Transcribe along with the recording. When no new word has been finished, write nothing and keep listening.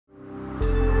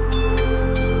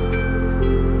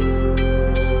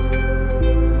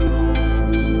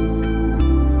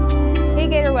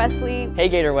Wesley. Hey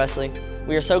Gator Wesley.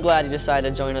 We are so glad you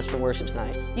decided to join us for worship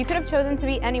tonight. You could have chosen to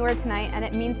be anywhere tonight, and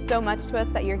it means so much to us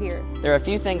that you're here. There are a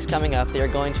few things coming up that you're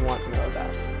going to want to know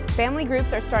about. Family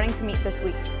groups are starting to meet this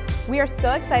week. We are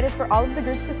so excited for all of the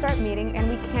groups to start meeting,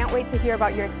 and we can't wait to hear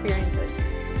about your experiences.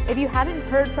 If you haven't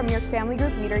heard from your family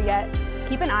group leader yet,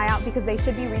 keep an eye out because they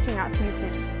should be reaching out to you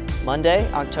soon. Monday,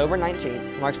 October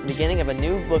 19th, marks the beginning of a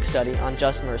new book study on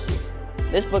just mercy.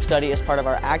 This book study is part of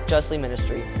our Act Justly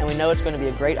ministry, and we know it's going to be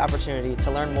a great opportunity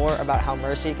to learn more about how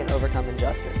mercy can overcome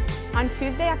injustice. On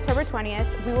Tuesday, October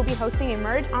 20th, we will be hosting a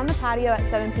Merge on the Patio at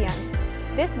 7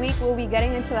 p.m. This week, we'll be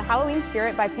getting into the Halloween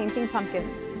spirit by painting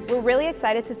pumpkins. We're really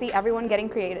excited to see everyone getting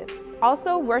creative.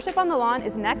 Also, Worship on the Lawn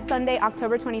is next Sunday,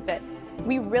 October 25th.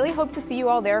 We really hope to see you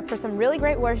all there for some really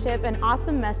great worship, an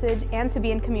awesome message, and to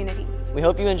be in community. We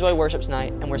hope you enjoy worship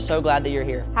tonight, and we're so glad that you're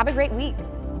here. Have a great week.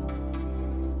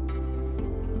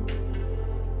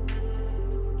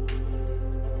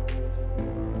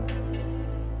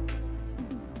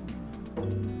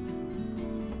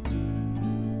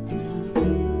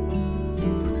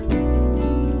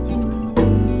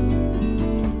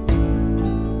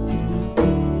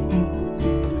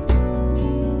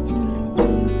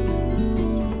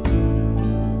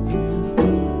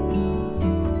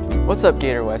 What's up,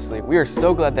 Gator Wesley? We are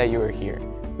so glad that you are here.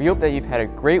 We hope that you've had a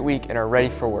great week and are ready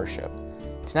for worship.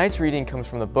 Tonight's reading comes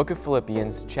from the book of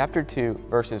Philippians, chapter 2,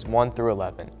 verses 1 through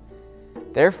 11.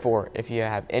 Therefore, if you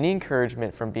have any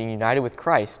encouragement from being united with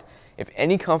Christ, if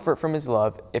any comfort from his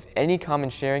love, if any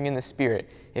common sharing in the Spirit,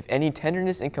 if any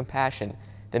tenderness and compassion,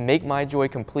 then make my joy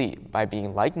complete by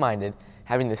being like-minded,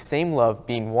 having the same love,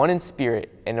 being one in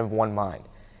spirit and of one mind.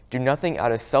 Do nothing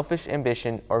out of selfish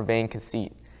ambition or vain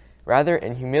conceit. Rather,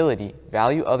 in humility,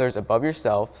 value others above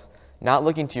yourselves, not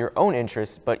looking to your own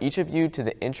interests, but each of you to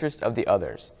the interest of the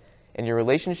others. In your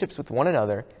relationships with one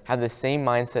another, have the same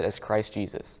mindset as Christ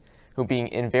Jesus, who being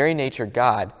in very nature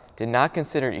God, did not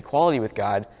consider equality with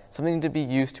God something to be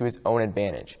used to his own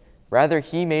advantage. Rather,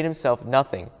 he made himself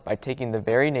nothing by taking the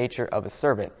very nature of a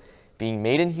servant, being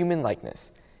made in human likeness,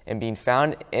 and being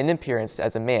found in appearance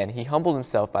as a man, he humbled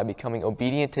himself by becoming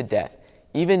obedient to death,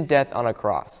 even death on a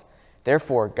cross.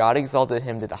 Therefore, God exalted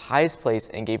him to the highest place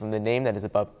and gave him the name that is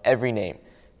above every name,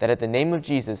 that at the name of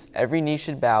Jesus every knee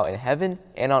should bow in heaven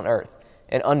and on earth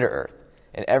and under earth,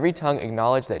 and every tongue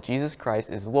acknowledge that Jesus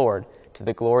Christ is Lord, to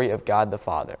the glory of God the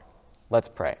Father. Let's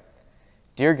pray.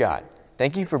 Dear God,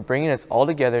 thank you for bringing us all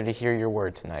together to hear your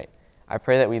word tonight. I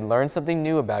pray that we learn something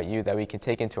new about you that we can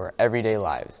take into our everyday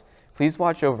lives. Please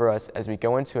watch over us as we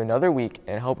go into another week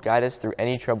and help guide us through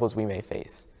any troubles we may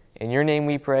face. In your name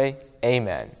we pray,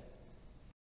 amen.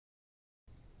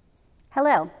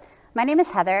 Hello, my name is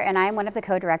Heather and I am one of the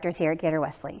co-directors here at Gator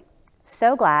Wesley.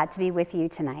 So glad to be with you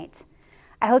tonight.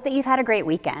 I hope that you've had a great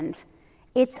weekend.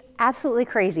 It's absolutely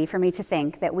crazy for me to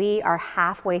think that we are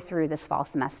halfway through this fall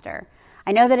semester.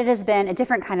 I know that it has been a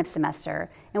different kind of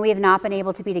semester and we have not been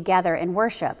able to be together in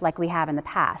worship like we have in the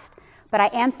past, but I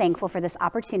am thankful for this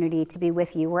opportunity to be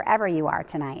with you wherever you are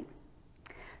tonight.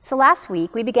 So last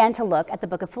week we began to look at the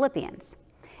book of Philippians.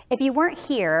 If you weren't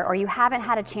here or you haven't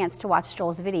had a chance to watch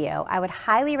Joel's video, I would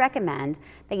highly recommend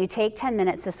that you take 10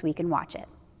 minutes this week and watch it.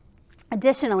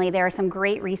 Additionally, there are some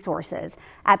great resources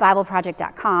at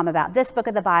BibleProject.com about this book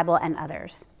of the Bible and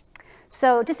others.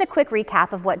 So just a quick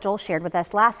recap of what Joel shared with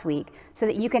us last week so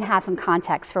that you can have some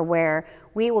context for where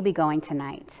we will be going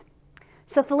tonight.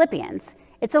 So Philippians,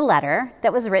 it's a letter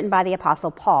that was written by the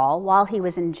Apostle Paul while he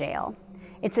was in jail.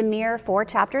 It's a mere 4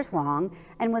 chapters long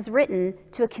and was written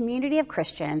to a community of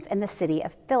Christians in the city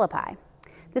of Philippi.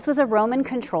 This was a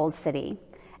Roman-controlled city,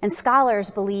 and scholars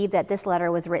believe that this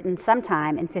letter was written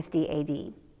sometime in 50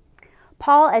 AD.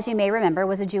 Paul, as you may remember,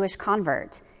 was a Jewish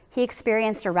convert. He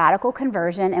experienced a radical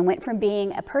conversion and went from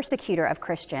being a persecutor of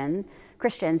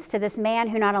Christians to this man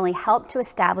who not only helped to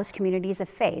establish communities of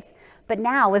faith, but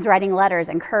now was writing letters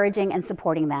encouraging and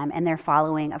supporting them in their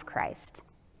following of Christ.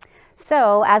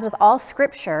 So, as with all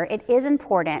scripture, it is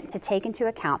important to take into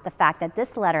account the fact that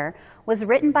this letter was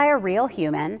written by a real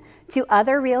human to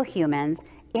other real humans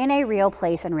in a real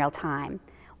place and real time.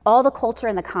 All the culture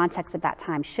and the context of that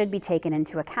time should be taken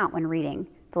into account when reading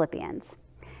Philippians.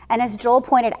 And as Joel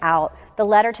pointed out, the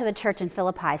letter to the church in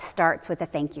Philippi starts with a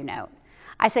thank you note.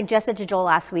 I suggested to Joel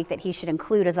last week that he should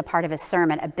include as a part of his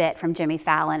sermon a bit from Jimmy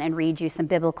Fallon and read you some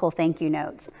biblical thank you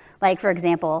notes. Like, for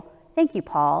example, thank you,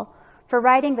 Paul, for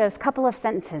writing those couple of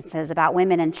sentences about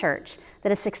women in church that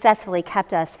have successfully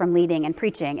kept us from leading and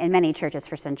preaching in many churches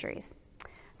for centuries.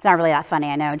 It's not really that funny,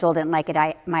 I know. Joel didn't like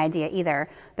my idea either.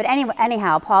 But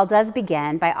anyhow, Paul does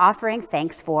begin by offering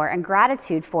thanks for and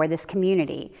gratitude for this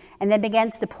community, and then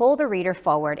begins to pull the reader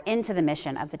forward into the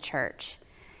mission of the church.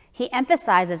 He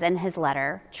emphasizes in his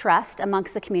letter trust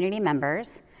amongst the community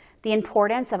members, the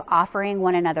importance of offering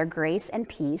one another grace and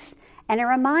peace, and a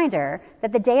reminder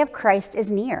that the day of Christ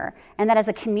is near, and that as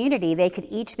a community they could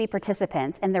each be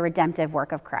participants in the redemptive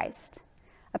work of Christ.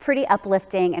 A pretty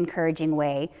uplifting, encouraging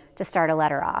way to start a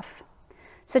letter off.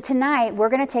 So tonight, we're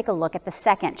going to take a look at the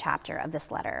second chapter of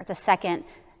this letter, the second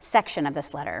section of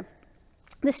this letter.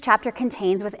 This chapter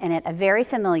contains within it a very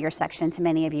familiar section to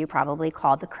many of you, probably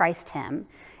called the Christ hymn.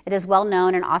 It is well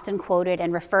known and often quoted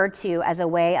and referred to as a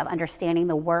way of understanding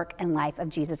the work and life of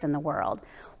Jesus in the world.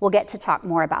 We'll get to talk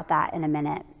more about that in a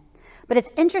minute. But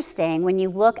it's interesting when you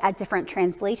look at different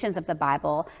translations of the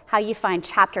Bible, how you find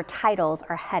chapter titles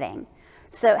or headings.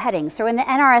 So in the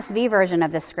NRSV version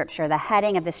of this scripture, the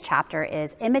heading of this chapter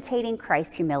is Imitating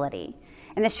Christ's Humility.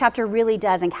 And this chapter really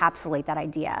does encapsulate that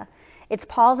idea. It's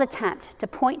Paul's attempt to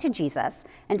point to Jesus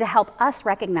and to help us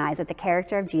recognize that the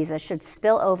character of Jesus should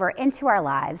spill over into our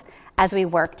lives as we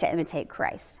work to imitate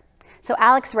Christ. So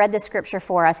Alex read this scripture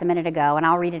for us a minute ago, and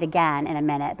I'll read it again in a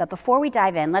minute. But before we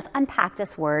dive in, let's unpack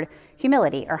this word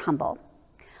humility or humble.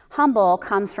 Humble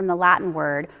comes from the Latin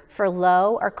word for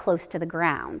low or close to the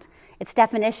ground. Its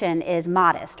definition is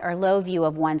modest or low view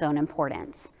of one's own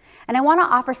importance. And I want to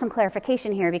offer some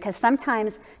clarification here because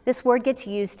sometimes this word gets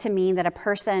used to mean that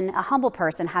a humble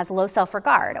person, has low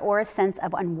self-regard or a sense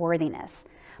of unworthiness.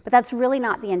 But that's really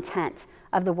not the intent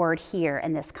of the word here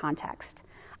in this context.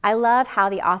 I love how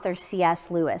the author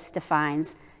C.S. Lewis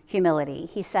defines humility.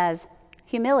 He says,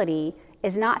 humility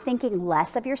is not thinking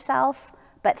less of yourself,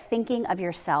 but thinking of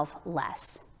yourself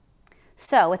less.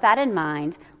 So with that in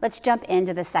mind, let's jump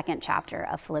into the second chapter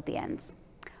of Philippians.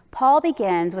 Paul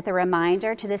begins with a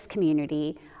reminder to this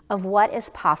community of what is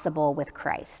possible with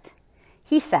Christ.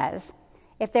 He says,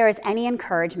 if there is any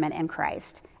encouragement in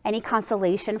Christ, any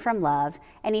consolation from love,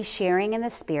 any sharing in the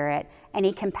Spirit,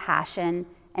 any compassion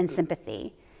and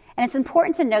sympathy. And it's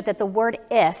important to note that the word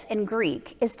if in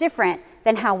Greek is different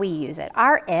than how we use it.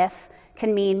 Our if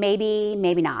can mean maybe,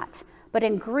 maybe not. But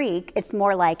in Greek, it's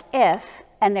more like if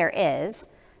and there is.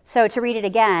 So to read it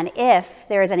again, if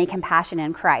there is any compassion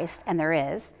in Christ, and there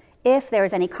is, if there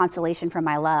is any consolation from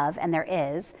my love, and there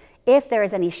is, if there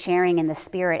is any sharing in the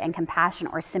Spirit and compassion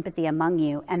or sympathy among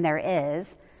you, and there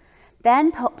is,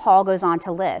 then Paul goes on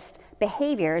to list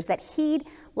behaviors that he'd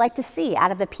like to see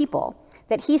out of the people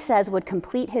that he says would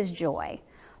complete his joy.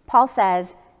 Paul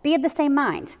says, be of the same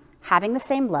mind, having the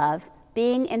same love,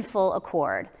 being in full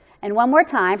accord. And one more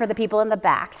time for the people in the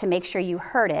back to make sure you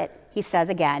heard it, he says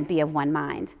again, be of one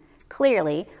mind.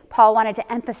 Clearly, Paul wanted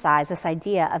to emphasize this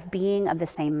idea of being of the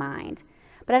same mind.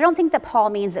 But I don't think that Paul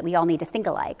means that we all need to think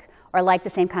alike, or like the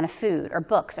same kind of food, or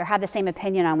books, or have the same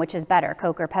opinion on which is better,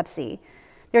 Coke or Pepsi.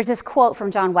 There's this quote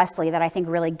from John Wesley that I think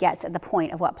really gets at the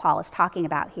point of what Paul is talking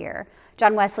about here.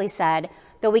 John Wesley said,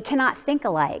 though we cannot think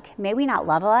alike, may we not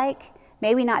love alike?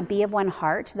 May we not be of one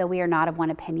heart, though we are not of one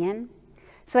opinion?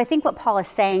 So I think what Paul is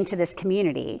saying to this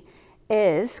community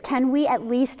is, can we at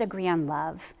least agree on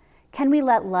love? Can we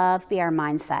let love be our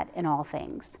mindset in all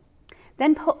things?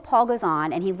 Then Paul goes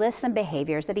on and he lists some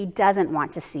behaviors that he doesn't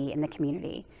want to see in the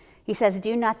community. He says,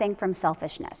 do nothing from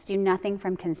selfishness, do nothing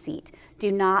from conceit,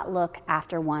 do not look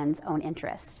after one's own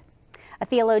interests. A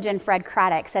theologian, Fred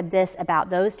Craddock, said this about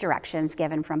those directions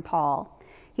given from Paul.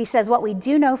 He says, what we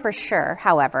do know for sure,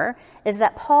 however, is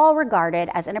that Paul regarded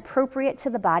as inappropriate to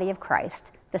the body of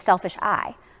Christ the selfish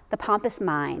eye, the pompous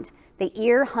mind, the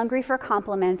ear hungry for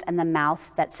compliments, and the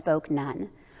mouth that spoke none,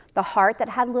 the heart that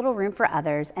had little room for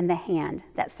others, and the hand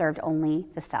that served only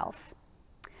the self.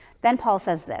 Then Paul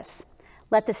says this,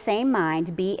 let the same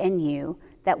mind be in you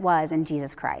that was in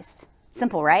Jesus Christ.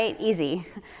 Simple, right? Easy.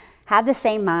 Have the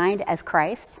same mind as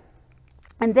Christ.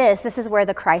 And this is where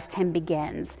the Christ hymn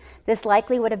begins. This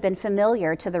likely would have been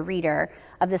familiar to the reader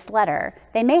of this letter.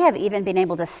 They may have even been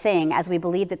able to sing, as we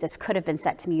believe that this could have been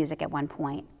set to music at one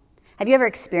point. Have you ever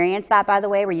experienced that, by the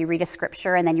way, where you read a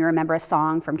scripture and then you remember a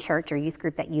song from church or youth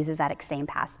group that uses that same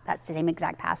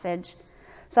exact passage?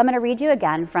 So I'm going to read you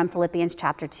again from Philippians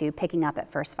chapter 2, picking up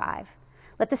at verse 5.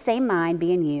 Let the same mind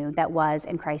be in you that was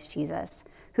in Christ Jesus,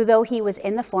 who though he was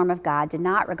in the form of God, did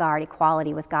not regard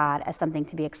equality with God as something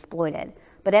to be exploited,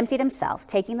 but emptied himself,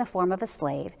 taking the form of a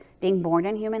slave, being born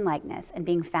in human likeness, and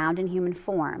being found in human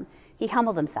form, he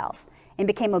humbled himself and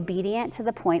became obedient to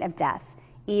the point of death,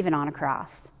 even on a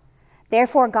cross.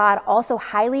 Therefore God also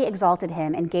highly exalted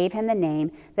him and gave him the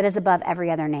name that is above every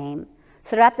other name,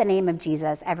 so that at the name of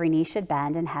Jesus every knee should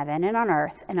bend in heaven and on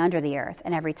earth and under the earth,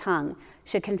 and every tongue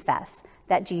should confess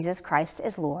that Jesus Christ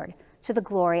is Lord, to the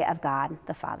glory of God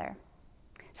the Father.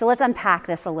 So let's unpack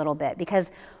this a little bit,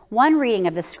 because one reading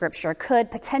of this scripture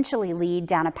could potentially lead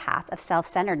down a path of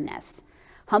self-centeredness.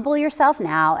 Humble yourself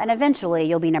now, and eventually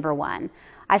you'll be number one.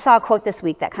 I saw a quote this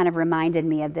week that kind of reminded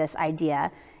me of this idea.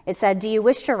 It said, "Do you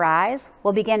wish to rise?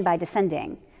 We'll begin by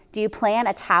descending. Do you plan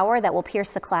a tower that will pierce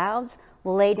the clouds?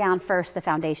 We'll lay down first the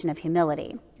foundation of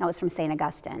humility." That was from St.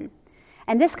 Augustine.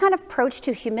 And this kind of approach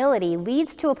to humility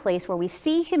leads to a place where we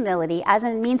see humility as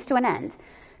a means to an end.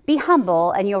 Be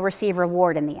humble and you'll receive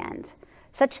reward in the end.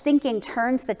 Such thinking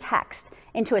turns the text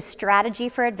into a strategy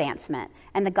for advancement,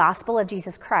 and the gospel of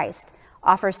Jesus Christ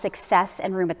offers success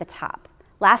and room at the top.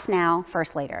 Last now,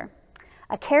 first later.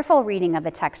 A careful reading of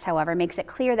the text, however, makes it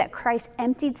clear that Christ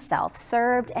emptied self,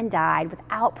 served, and died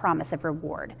without promise of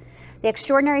reward. The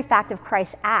extraordinary fact of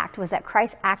Christ's act was that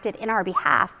Christ acted in our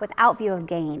behalf without view of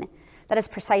gain. That is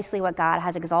precisely what God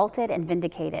has exalted and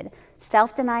vindicated,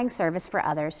 self-denying service for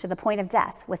others to the point of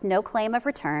death, with no claim of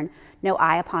return, no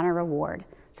eye upon a reward.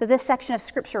 So this section of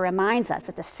Scripture reminds us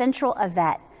that the central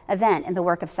event in the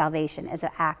work of salvation is an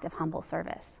act of humble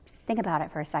service. Think about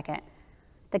it for a second.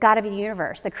 The God of the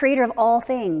universe, the creator of all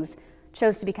things,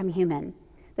 chose to become human.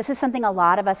 This is something a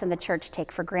lot of us in the church take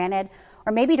for granted,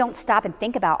 or maybe don't stop and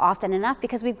think about often enough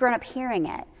because we've grown up hearing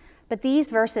it. But these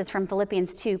verses from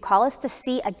Philippians 2 call us to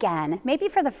see again, maybe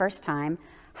for the first time,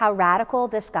 how radical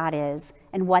this God is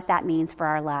and what that means for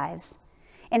our lives.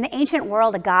 In the ancient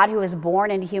world, a God who was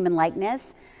born into human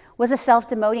likeness was a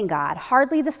self-demoting God,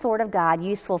 hardly the sort of God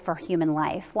useful for human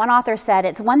life. One author said,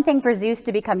 "It's one thing for Zeus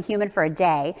to become human for a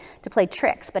day, to play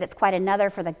tricks, but it's quite another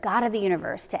for the God of the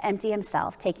universe to empty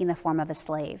himself, taking the form of a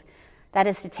slave. That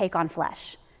is to take on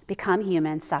flesh, become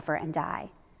human, suffer, and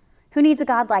die." Who needs a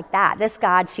God like that? This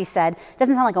God, she said,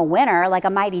 doesn't sound like a winner, like a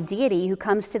mighty deity who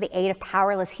comes to the aid of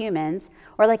powerless humans,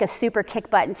 or like a super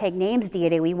kick-butt-and-take-names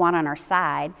deity we want on our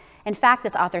side. In fact,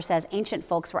 this author says ancient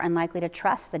folks were unlikely to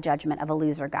trust the judgment of a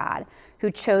loser God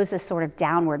who chose this sort of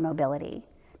downward mobility.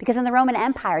 Because in the Roman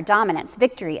Empire, dominance,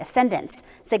 victory, ascendance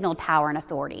signaled power and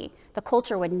authority. The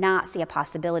culture would not see a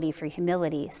possibility for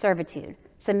humility, servitude,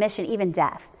 submission, even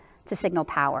death to signal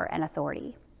power and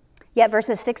authority. Yet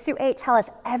verses 6 through 8 tell us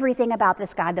everything about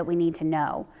this God that we need to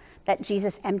know, that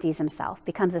Jesus empties himself,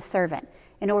 becomes a servant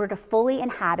in order to fully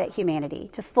inhabit humanity,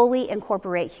 to fully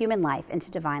incorporate human life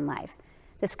into divine life.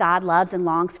 This God loves and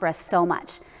longs for us so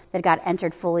much that God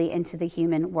entered fully into the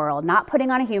human world, not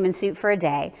putting on a human suit for a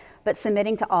day, but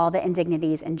submitting to all the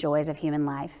indignities and joys of human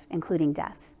life, including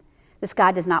death. This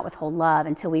God does not withhold love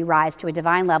until we rise to a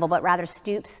divine level, but rather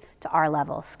stoops to our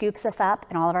level, scoops us up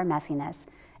in all of our messiness,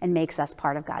 and makes us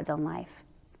part of God's own life.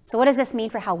 So what does this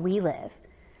mean for how we live?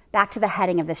 Back to the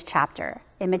heading of this chapter,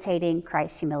 imitating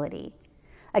Christ's humility.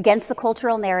 Against the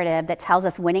cultural narrative that tells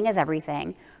us winning is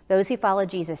everything, those who follow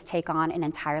Jesus take on an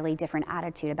entirely different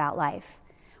attitude about life.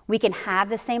 We can have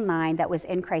the same mind that was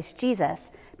in Christ Jesus,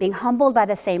 being humbled by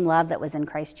the same love that was in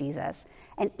Christ Jesus,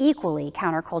 and equally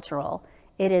countercultural,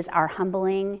 it is our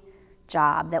humbling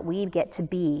job that we get to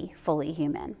be fully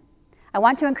human. I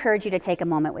want to encourage you to take a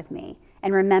moment with me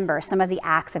and remember some of the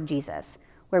acts of Jesus,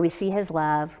 where we see his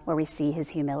love, where we see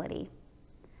his humility.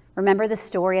 Remember the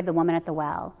story of the woman at the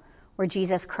well, where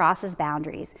Jesus crosses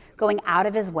boundaries, going out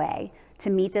of his way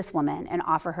to meet this woman and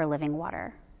offer her living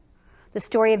water. The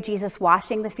story of Jesus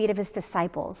washing the feet of his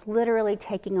disciples, literally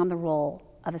taking on the role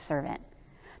of a servant.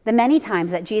 The many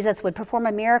times that Jesus would perform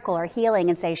a miracle or healing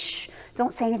and say, "Shh,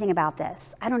 don't say anything about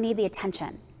this. I don't need the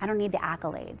attention. I don't need the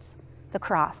accolades." The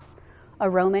cross, a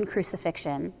Roman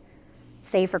crucifixion,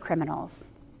 save for criminals.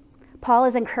 Paul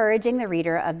is encouraging the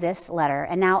reader of this letter,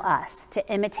 and now us, to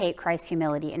imitate Christ's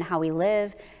humility in how we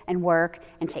live and work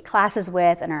and take classes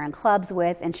with and are in clubs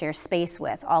with and share space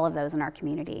with all of those in our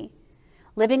community.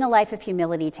 Living a life of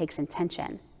humility takes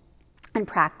intention and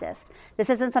practice. This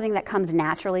isn't something that comes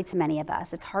naturally to many of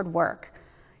us. It's hard work,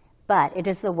 but it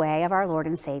is the way of our Lord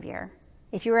and Savior.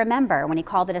 If you remember, when he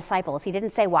called the disciples, he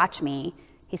didn't say, "Watch me."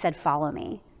 He said, "Follow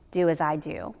me. Do as I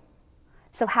do."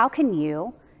 So how can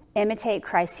you imitate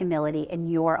Christ's humility in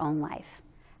your own life?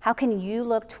 How can you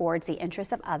look towards the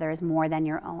interests of others more than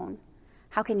your own?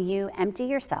 How can you empty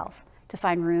yourself to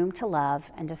find room to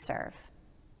love and to serve?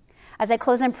 As I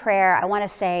close in prayer, I want to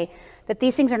say that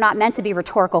these things are not meant to be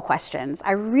rhetorical questions.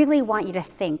 I really want you to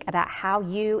think about how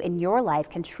you in your life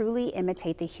can truly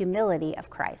imitate the humility of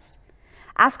Christ.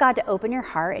 Ask God to open your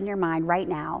heart and your mind right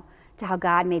now to how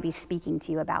God may be speaking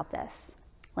to you about this.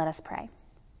 Let us pray.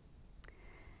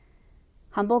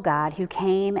 Humble God, who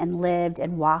came and lived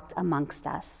and walked amongst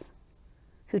us,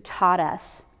 who taught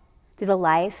us through the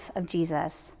life of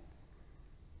Jesus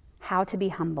how to be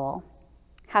humble,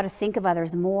 how to think of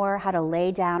others more, how to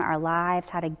lay down our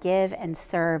lives, how to give and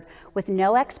serve with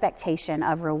no expectation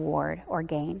of reward or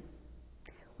gain.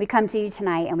 We come to you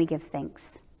tonight and we give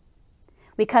thanks.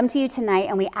 We come to you tonight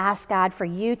and we ask God for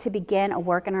you to begin a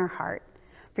work in our heart,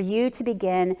 for you to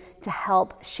begin to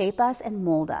help shape us and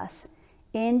mold us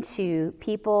into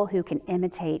people who can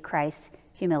imitate Christ's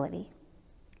humility.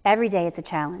 Every day it's a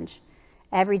challenge.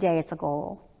 Every day it's a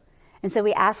goal. And so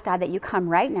we ask God that you come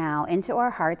right now into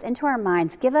our hearts, into our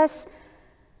minds. Give us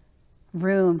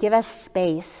room, give us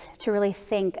space to really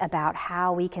think about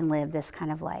how we can live this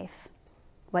kind of life,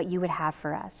 what you would have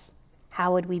for us.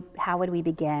 How would we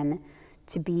begin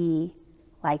to be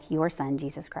like your Son,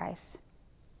 Jesus Christ?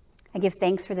 I give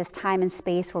thanks for this time and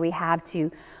space where we have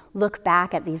to look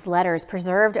back at these letters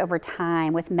preserved over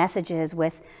time with messages,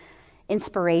 with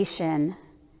inspiration,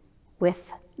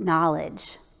 with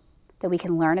knowledge that we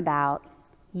can learn about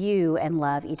you and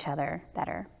love each other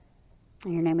better.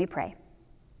 In your name we pray.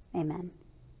 Amen.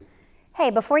 Hey,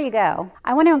 before you go,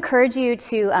 I want to encourage you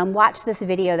to watch this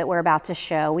video that we're about to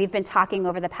show. We've been talking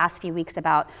over the past few weeks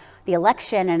about the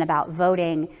election and about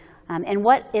voting. And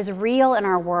what is real in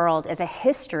our world is a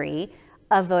history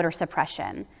of voter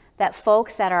suppression, that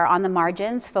folks that are on the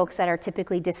margins, folks that are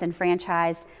typically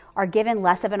disenfranchised, are given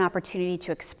less of an opportunity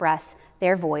to express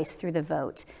their voice through the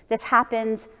vote. This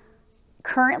happens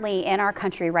currently in our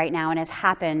country right now and has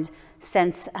happened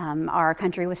since our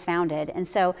country was founded. And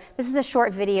so this is a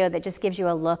short video that just gives you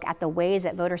a look at the ways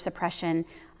that voter suppression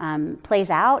plays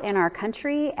out in our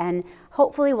country, and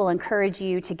hopefully will encourage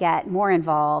you to get more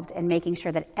involved in making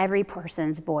sure that every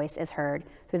person's voice is heard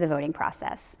through the voting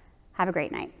process. Have a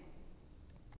great night.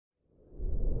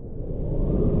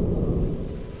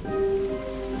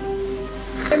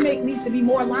 There needs to be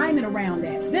more alignment around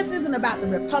that. This isn't about the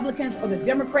Republicans or the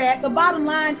Democrats. The bottom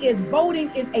line is voting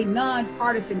is a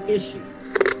nonpartisan issue.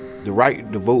 The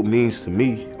right to vote means to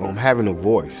me having a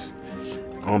voice,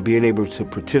 being able to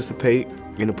participate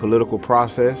in the political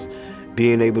process,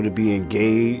 being able to be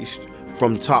engaged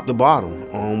from top to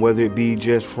bottom, whether it be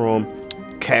just from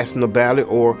casting a ballot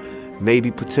or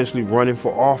maybe potentially running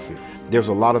for office. There's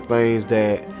a lot of things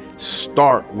that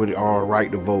start with our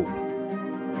right to vote.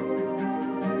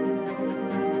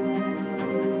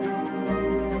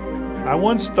 I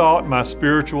once thought my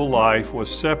spiritual life was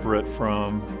separate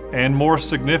from and more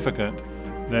significant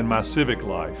than my civic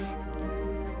life.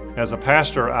 As a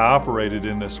pastor, I operated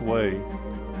in this way.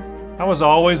 I was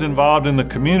always involved in the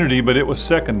community, but it was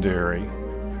secondary.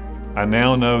 I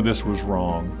now know this was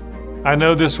wrong. I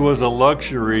know this was a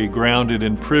luxury grounded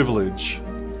in privilege.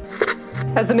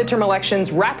 As the midterm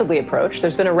elections rapidly approach,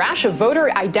 there's been a rash of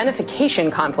voter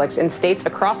identification conflicts in states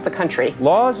across the country.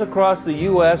 Laws across the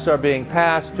U.S. are being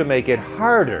passed to make it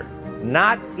harder,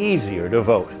 not easier, to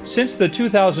vote. Since the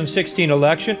 2016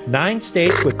 election, 9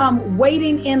 states with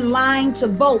waiting in line to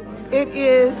vote. It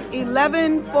is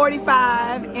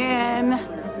 11:45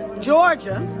 in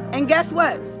Georgia, and guess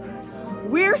what?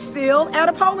 We're still at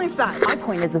a polling site. My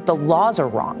point is that the laws are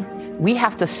wrong. We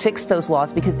have to fix those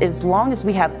laws, because as long as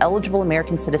we have eligible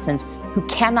American citizens who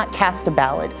cannot cast a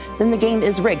ballot, then the game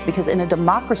is rigged, because in a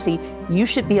democracy, you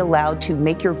should be allowed to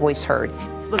make your voice heard.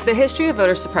 Look, the history of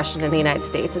voter suppression in the United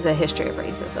States is a history of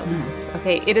racism.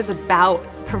 Okay, it is about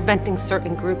preventing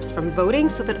certain groups from voting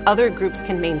so that other groups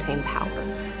can maintain power.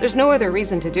 There's no other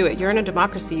reason to do it. You're in a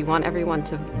democracy, you want everyone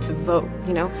to vote,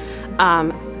 you know?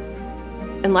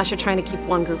 Unless you're trying to keep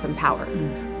one group in power.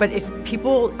 But if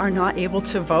people are not able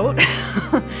to vote,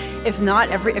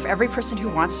 if every person who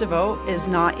wants to vote is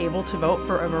not able to vote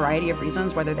for a variety of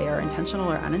reasons, whether they are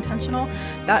intentional or unintentional,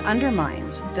 that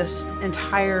undermines the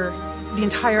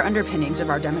entire underpinnings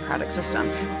of our democratic system.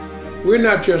 We're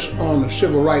not just on a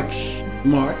civil rights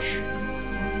march,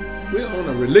 we're on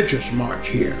a religious march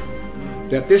here.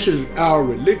 That this is our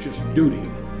religious duty,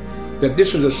 that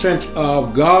this is a sense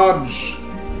of God's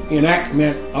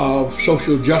enactment of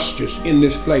social justice in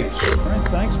this place. All right,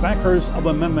 thanks. Backers of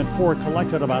Amendment 4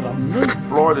 collected about $1 million.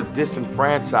 Florida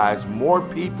disenfranchised more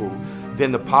people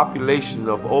than the population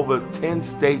of over 10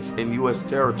 states and U.S.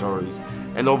 territories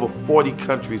and over 40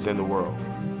 countries in the world.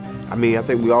 I mean, I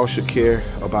think we all should care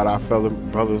about our fellow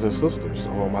brothers and sisters.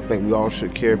 I think we all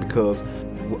should care, because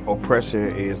oppression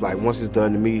is like, once it's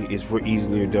done to me, it's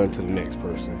easily done to the next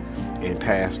person and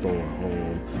passed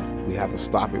on. We have to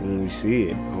stop it when we see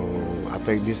it. I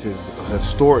think this is a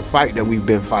historic fight that we've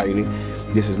been fighting.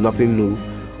 This is nothing new,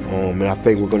 and I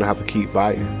think we're going to have to keep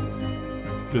fighting.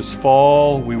 This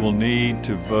fall, we will need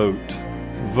to vote.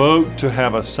 Vote to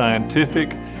have a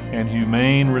scientific and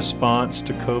humane response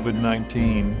to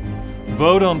COVID-19.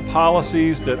 Vote on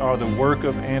policies that are the work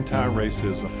of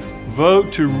anti-racism.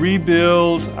 Vote to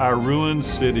rebuild our ruined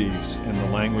cities, in the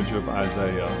language of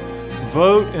Isaiah.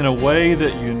 Vote in a way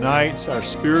that unites our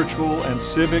spiritual and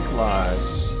civic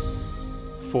lives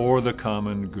for the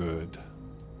common good.